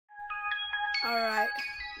Alright.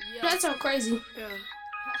 That's so crazy. Yeah.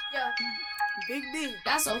 Yeah. Big D.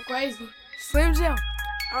 That's so crazy. Slim Jim.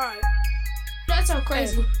 Alright. That's so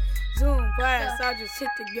crazy. Zoom, blast, I just hit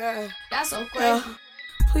the gas. That's so crazy.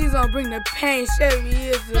 Please don't bring the pain. Chevy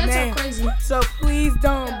is the That's name. so crazy. So please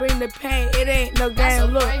don't bring the pain. It ain't no That's game.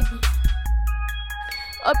 so Look. crazy.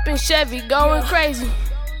 Up in Chevy, going crazy.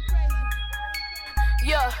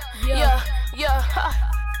 Yeah.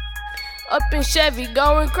 Ha. Up in Chevy,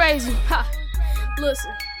 going crazy. Ha.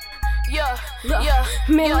 Listen.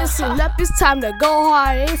 Man, listen up, it's time to go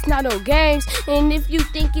hard, it's not no games. And if you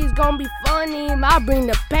think it's gonna be funny, I bring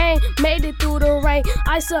the pain. Made it through the rain,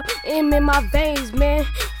 ice up in my veins, man.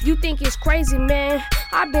 You think it's crazy, man,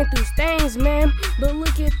 I've been through stains, man. But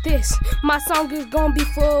look at this, my song is gonna be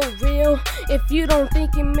for real. If you don't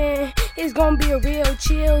think it, man, it's gonna be a real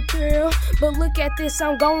chill thrill. But look at this,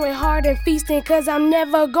 I'm going hard and feasting, cause I'm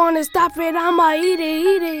never gonna stop it. I'ma eat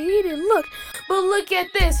it, look. But look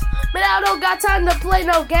at this, man, I don't got time to play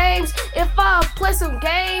no games. If I play some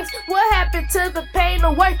games, what happened to the pain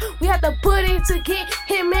and work we have to put in to get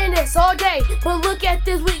him in this all day? But look at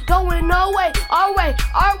this, we going our way,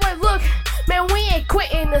 look. Man, we ain't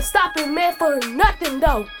quitting and stopping, man, for nothing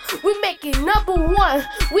though. We making #1,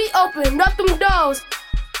 we open up them doors.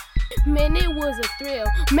 Man, it was a thrill,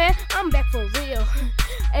 man, I'm back for real.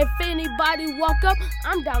 If anybody walk up,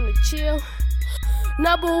 I'm down to chill.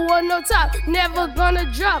 #1 no top, never gonna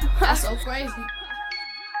drop. That's so crazy.